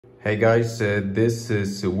Hey guys, this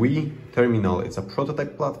is Wio Terminal. It's a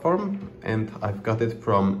prototype platform and I've got it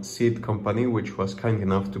from Seed company, which was kind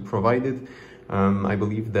enough to provide it. I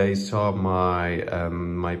believe they saw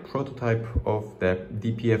my prototype of the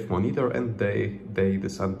DPF monitor and they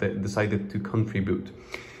decided to contribute.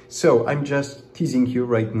 So I'm just teasing you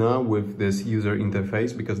right now with this user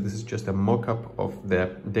interface because this is just a mock-up of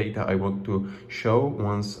the data I want to show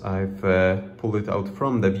once I've pulled it out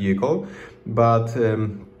from the vehicle. But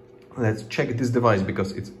let's check this device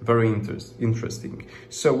because it's very interesting.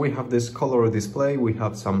 So we have this color display, we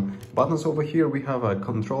have some buttons over here, we have a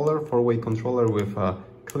controller, four-way controller with a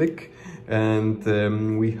click,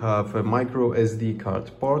 and we have a micro SD card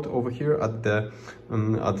port over here at the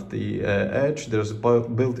edge. There's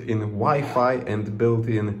built-in Wi-Fi and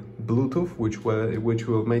built-in Bluetooth, which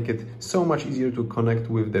will make it so much easier to connect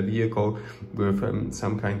with the vehicle with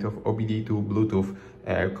some kind of OBD to Bluetooth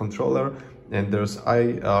controller. And there's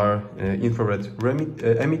IR infrared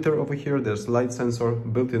emitter over here. There's light sensor,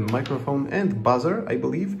 built-in microphone and buzzer, I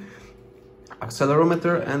believe.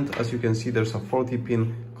 Accelerometer, and as you can see, there's a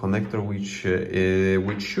 40-pin connector,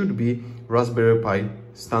 which should be Raspberry Pi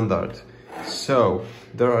standard. So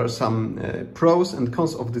there are some pros and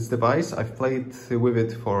cons of this device. I've played with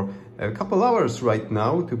it for a couple hours right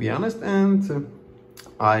now, to be honest, and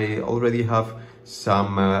I already have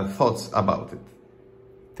some thoughts about it.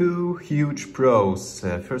 Two huge pros.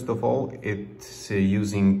 First of all, it's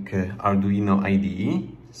using Arduino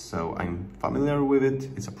IDE, so I'm familiar with it.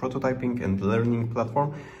 It's a prototyping and learning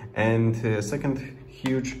platform. And second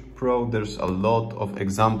huge pro, there's a lot of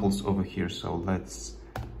examples over here. So let's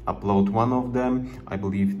upload one of them. I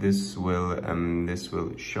believe this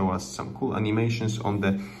will show us some cool animations on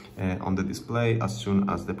the display as soon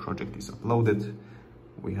as the project is uploaded.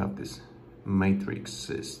 We have this matrix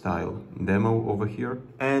style demo over here.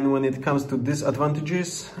 And when it comes to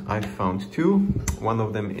disadvantages, I found two. One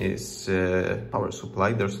of them is power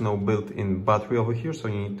supply. There's no built-in battery over here, so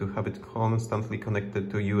you need to have it constantly connected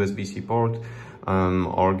to USB-C port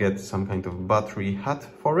or get some kind of battery hat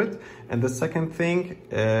for it. And the second thing,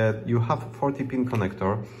 you have 40-pin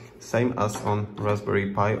connector, same as on Raspberry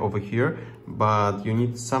Pi over here, but you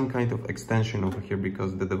need some kind of extension over here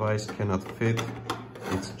because the device cannot fit.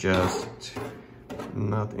 It's just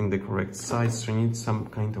not in the correct size, so you need some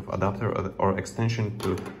kind of adapter or extension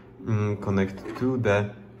to connect to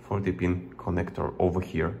the 40-pin connector over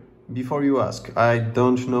here. Before you ask, I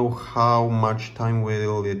don't know how much time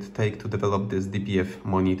will it take to develop this DPF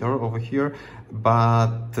monitor over here,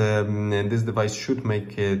 but this device should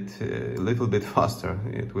make it a little bit faster.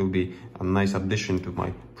 It will be a nice addition to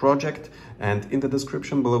my project, and in the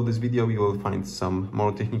description below this video you will find some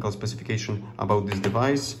more technical specification about this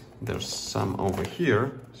device. There's some over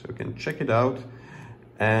here, so you can check it out.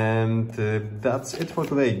 And that's it for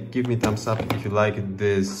today. Give me thumbs up if you like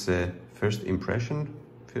this first impressions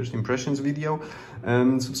video,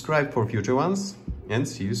 and subscribe for future ones, and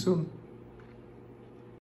see you soon.